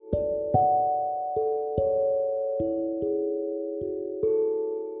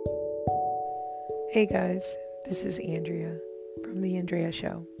Hey guys, this is Andrea from The Andrea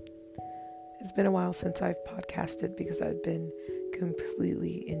Show. It's been a while since I've podcasted because I've been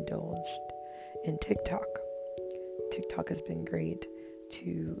completely indulged in TikTok. TikTok has been great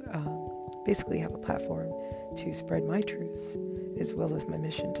to basically have a platform to spread my truths, as well as my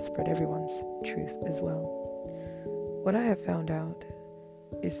mission to spread everyone's truth as well. What I have found out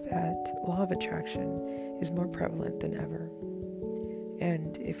is that law of attraction is more prevalent than ever.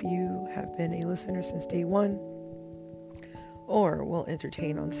 And if you have been a listener since day one, or will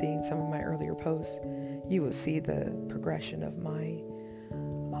entertain on seeing some of my earlier posts, you will see the progression of my,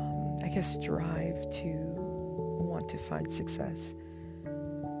 drive to want to find success.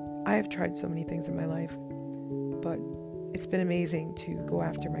 I have tried so many things in my life, but it's been amazing to go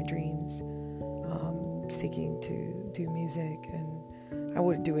after my dreams, seeking to do music, and I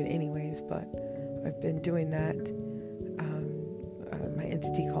wouldn't do it anyways, but I've been doing that. My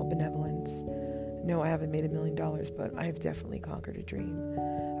entity called Benevolence. No, I haven't made $1 million, but I have definitely conquered a dream.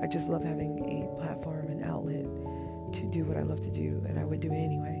 I just love having a platform, an outlet to do what I love to do, and I would do it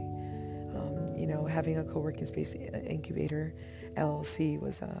anyway. Having a co-working space incubator, LLC,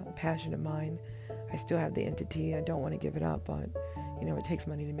 was a passion of mine. I still have the entity. I don't want to give it up, but, it takes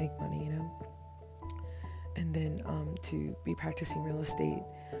money to make money, And then to be practicing real estate,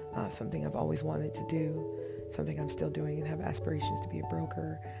 something I've always wanted to do, something I'm still doing, and have aspirations to be a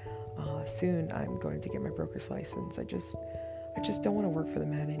broker. Soon I'm going to get my broker's license. I just don't want to work for the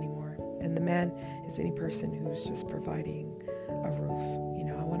man anymore. And the man is any person who's just providing a roof.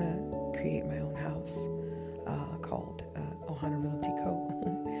 I want to create my own house called Ohana Realty Co.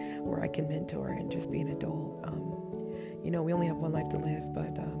 where I can mentor and just be an adult. We only have one life to live,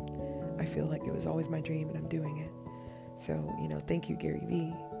 but I feel like it was always my dream and I'm doing it. So, thank you, Gary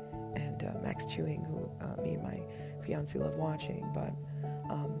Vee and Max Chewing, who me and my fiance love watching. But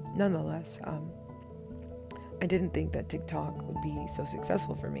nonetheless, I didn't think that TikTok would be so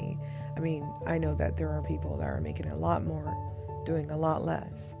successful for me. I know that there are people that are making a lot more, doing a lot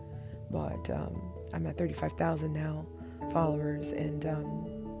less. But I'm at 35,000 now followers, and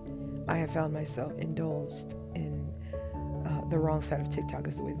I have found myself indulged in the wrong side of TikTok,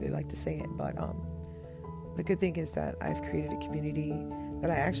 is the way they like to say it. But the good thing is that I've created a community that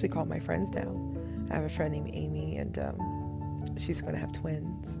I actually call my friends now. I have a friend named Amy, and she's going to have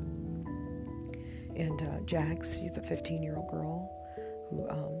twins. And Jax, she's a 15-year-old girl who,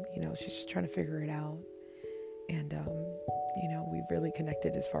 she's just trying to figure it out. And, we've really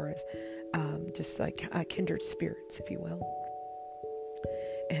connected as far as just like kindred spirits, if you will.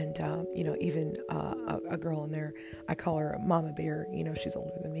 And, even a girl in there, I call her Mama Bear. She's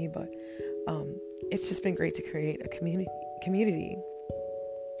older than me, but it's just been great to create a community.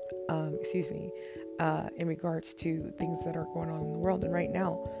 In regards to things that are going on in the world. And right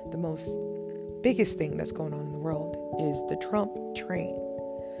now, the biggest thing that's going on in the world is the Trump train.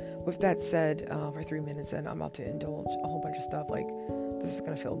 With that said, for 3 minutes, and I'm about to indulge a whole bunch of stuff, like, this is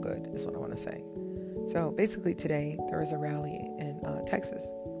going to feel good, is what I want to say. So basically today, there was a rally in Texas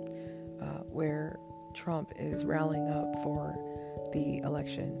where Trump is rallying up for the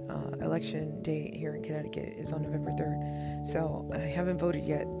election. Election day here in Connecticut is on November 3rd. So I haven't voted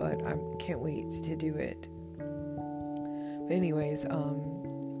yet, but I can't wait to do it. But anyways,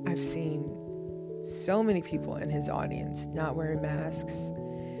 I've seen so many people in his audience not wearing masks.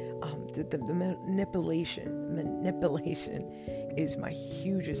 The manipulation is my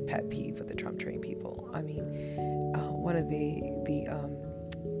hugest pet peeve with the Trump train people. One of the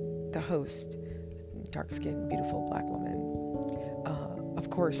host, dark-skinned, beautiful black woman, of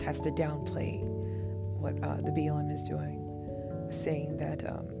course, has to downplay what the BLM is doing, saying that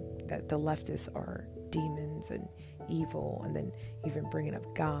that the leftists are demons and evil, and then even bringing up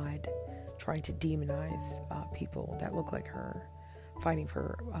God, trying to demonize people that look like her, fighting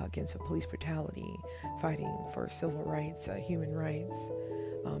for against police brutality, fighting for civil rights, human rights.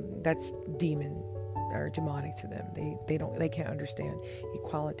 That's demon or demonic to them. They can't understand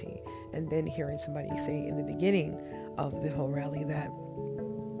equality. And then hearing somebody say in the beginning of the whole rally that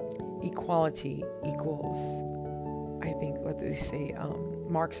equality equals, I think what they say,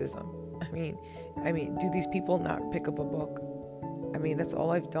 Marxism. Do these people not pick up a book? That's all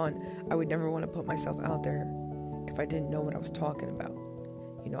I've done. I would never want to put myself out there if I didn't know what I was talking about.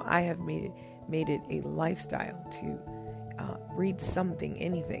 I have made it a lifestyle to read something,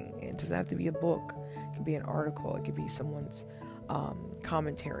 anything. It doesn't have to be a book. It could be an article. It could be someone's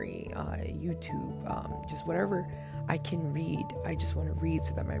commentary, YouTube, just whatever I can read. I just want to read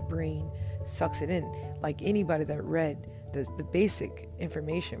so that my brain sucks it in. Like anybody that read the basic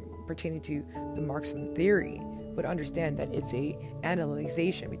information pertaining to the Marxism theory would understand that it's a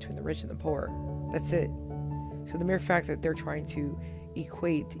analyzation between the rich and the poor. That's it. So the mere fact that they're trying to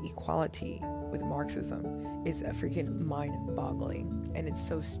equate equality with Marxism is a freaking mind-boggling, and it's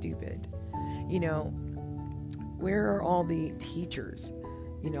so stupid. Where are all the teachers?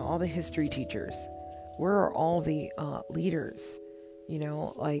 All the history teachers? Where are all the leaders?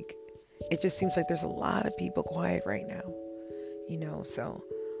 It just seems like there's a lot of people quiet right now. So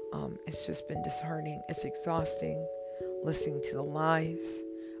it's just been disheartening. It's exhausting listening to the lies.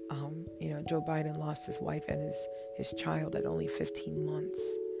 Joe Biden lost his wife and his child at only 15 months.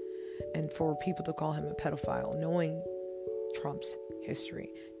 And for people to call him a pedophile, knowing Trump's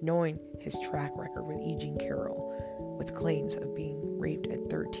history, knowing his track record with E. Jean Carroll, with claims of being raped at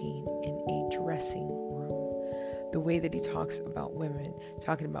 13 in a dressing room, the way that he talks about women,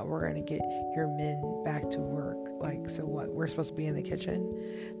 talking about we're going to get your men back to work, so what, we're supposed to be in the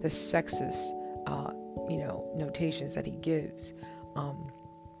kitchen, the sexist, notations that he gives,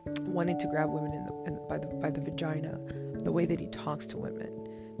 wanting to grab women by the vagina, the way that he talks to women,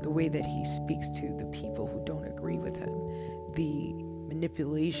 the way that he speaks to the people who don't agree with him, the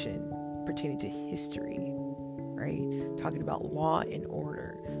manipulation pertaining to history, right? Talking about law and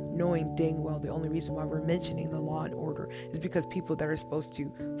order, knowing dang well the only reason why we're mentioning the law and order is because people that are supposed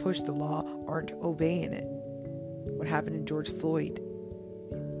to push the law aren't obeying it. What happened to George Floyd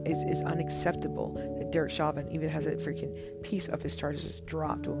is unacceptable. That Derek Chauvin even has a freaking piece of his charges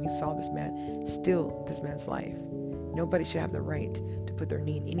dropped when we saw this man steal this man's life. Nobody should have the right to put their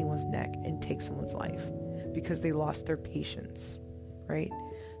knee in anyone's neck and take someone's life because they lost their patience, right?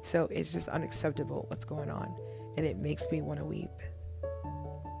 So it's just unacceptable what's going on, and it makes me want to weep.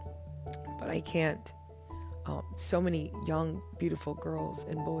 But I can't. So many young, beautiful girls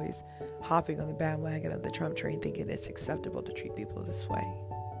and boys hopping on the bandwagon of the Trump train thinking it's acceptable to treat people this way.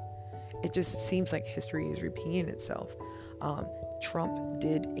 It just seems like history is repeating itself. Trump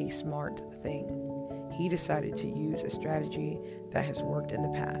did a smart thing. He decided to use a strategy that has worked in the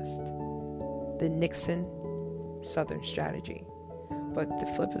past. The Nixon Southern strategy. But the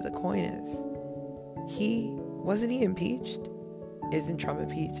flip of the coin is, wasn't he impeached? Isn't Trump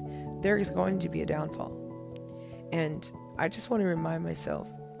impeached? There is going to be a downfall. And I just want to remind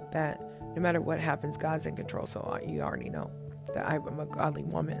myself that no matter what happens, God's in control. So you already know that I'm a godly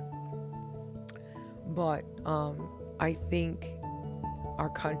woman. But I think our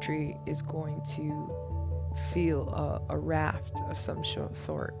country is going to feel a raft of some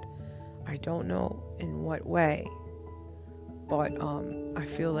sort. I don't know in what way, but I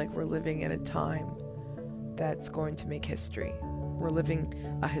feel like we're living in a time that's going to make history. We're living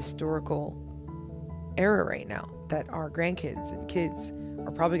a historical era right now that our grandkids and kids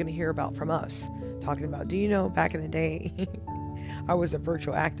are probably going to hear about from us, talking about, do you know, back in the day, I was a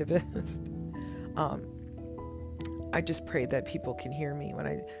virtual activist. I just pray that people can hear me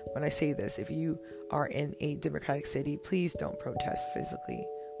when I say this. If you are in a democratic city, please don't protest physically.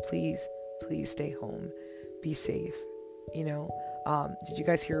 Please stay home. Be safe. Did you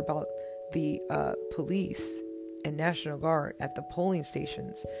guys hear about the police and National Guard at the polling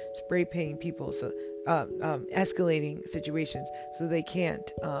stations spray painting people, so escalating situations so they can't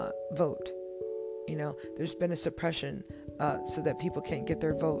vote? There's been a suppression so that people can't get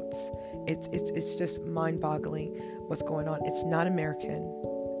their votes. It's just mind-boggling what's going on. It's not American,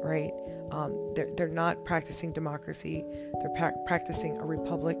 right? They're not practicing democracy. They're practicing a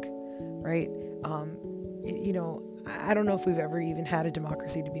republic, right? I don't know if we've ever even had a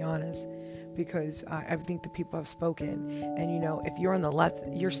democracy, to be honest, because I think the people have spoken. And if you're on the left,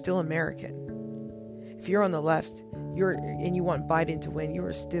 you're still American. If you're on the left, and you want Biden to win, you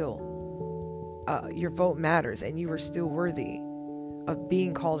are still. Your vote matters, and you are still worthy of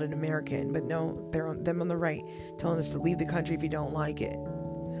being called an American. But no, them on the right telling us to leave the country if you don't like it.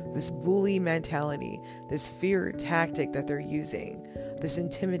 This bully mentality, this fear tactic that they're using, this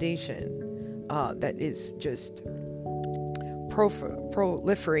intimidation that is just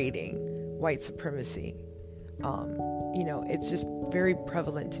proliferating white supremacy. It's just very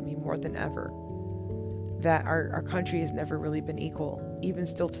prevalent to me more than ever that our country has never really been equal, even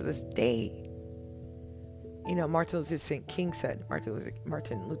still to this day. Martin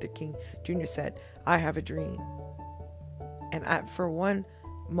Luther King Jr. said, I have a dream. And for one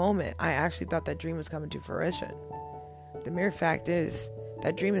moment, I actually thought that dream was coming to fruition. The mere fact is,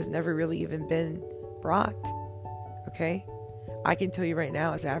 that dream has never really even been brought. Okay? I can tell you right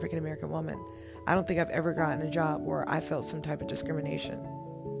now, as an African-American woman, I don't think I've ever gotten a job where I felt some type of discrimination.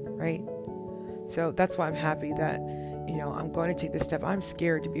 Right? So that's why I'm happy that, I'm going to take this step. I'm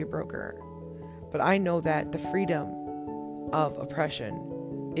scared to be a broker. But I know that the freedom of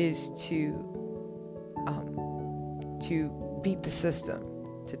oppression is to beat the system,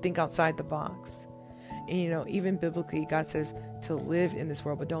 to think outside the box, And, even biblically, God says to live in this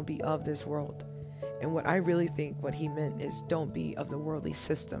world, but don't be of this world. And what I really think what he meant is don't be of the worldly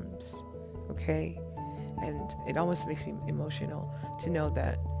systems. Okay? And it almost makes me emotional to know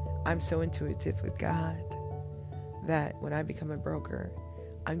that I'm so intuitive with God that when I become a broker,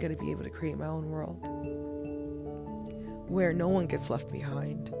 I'm going to be able to create my own world where no one gets left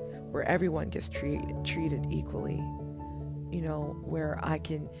behind, where everyone gets treated equally, where I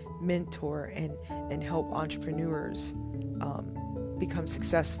can mentor and help entrepreneurs become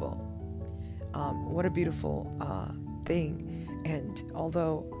successful. What a beautiful thing. And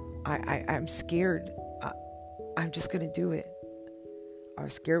although I'm scared, I'm just going to do it. I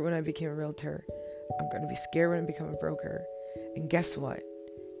was scared when I became a realtor. I'm going to be scared when I become a broker. And guess what?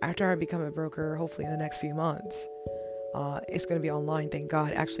 After I become a broker, hopefully in the next few months, it's going to be online, thank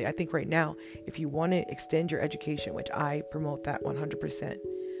God. Actually, I think right now, if you want to extend your education, which I promote that 100%,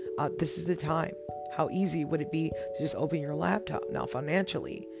 this is the time. How easy would it be to just open your laptop? Now,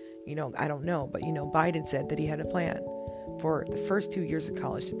 financially, I don't know, but Biden said that he had a plan for the first 2 years of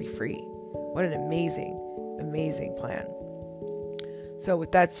college to be free. What an amazing plan. So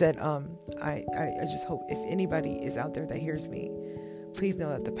with that said, I just hope if anybody is out there that hears me, please know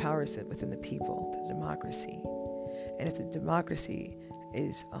that the power is within the people, the democracy. And if the democracy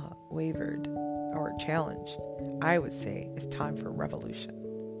is wavered or challenged, I would say it's time for a revolution.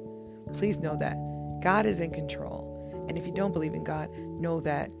 Please know that God is in control. And if you don't believe in God, know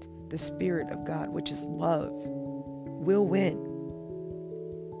that the Spirit of God, which is love, will win.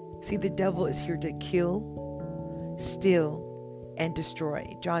 See, the devil is here to kill, steal, and destroy.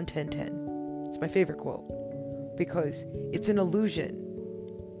 John 10:10. It's my favorite quote because it's an illusion.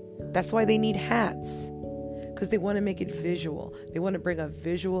 That's why they need hats, because they want to make it visual. They want to bring a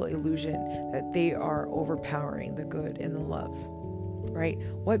visual illusion that they are overpowering the good and the love, right?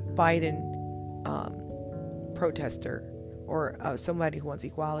 What Biden protester or somebody who wants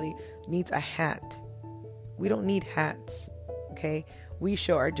equality needs a hat. We don't need hats, okay? We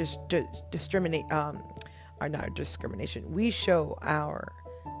show our not discrimination. We show our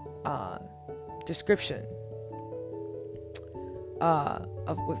description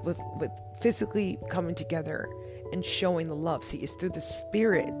with physically coming together and showing the love. See, it's through the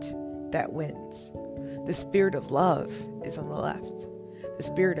Spirit that wins. The spirit of love is on the left. The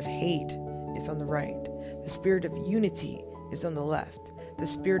spirit of hate is on the right. The spirit of unity is on the left. The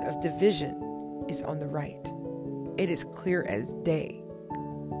spirit of division is on the right. It is clear as day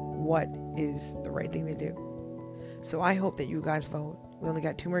what is the right thing to do. So I hope that you guys vote. We only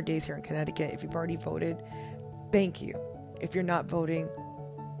got 2 more days here in Connecticut. If you've already voted, thank you. If you're not voting,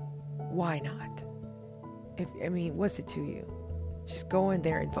 why not? What's it to you? Just go in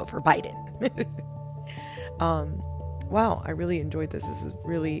there and vote for Biden. Wow, I really enjoyed this. This is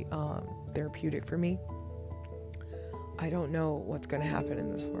really therapeutic for me. I don't know what's going to happen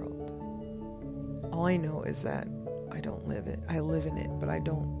in this world. All I know is that I don't live it. I live in it, but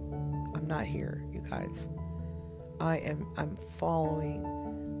I'm not here, you guys. I'm following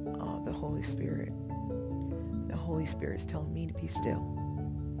the Holy Spirit. The Holy Spirit is telling me to be still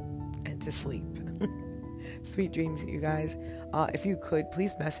and to sleep. Sweet dreams, you guys. If you could,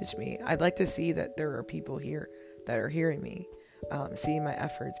 please message me. I'd like to see that there are people here that are hearing me, seeing my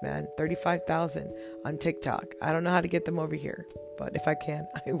efforts, man. 35,000 on TikTok. I don't know how to get them over here, but if I can,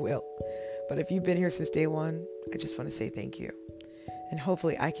 I will. But if you've been here since day one, I just want to say thank you. And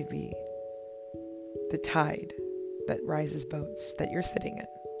hopefully I could be the tide that rises boats that you're sitting in.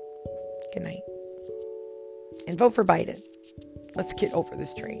 Good night. And vote for Biden. Let's get over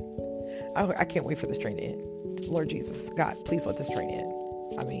this train. I can't wait for this train to end. Lord Jesus, God, please let this train end.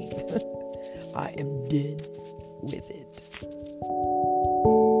 I am dead with it.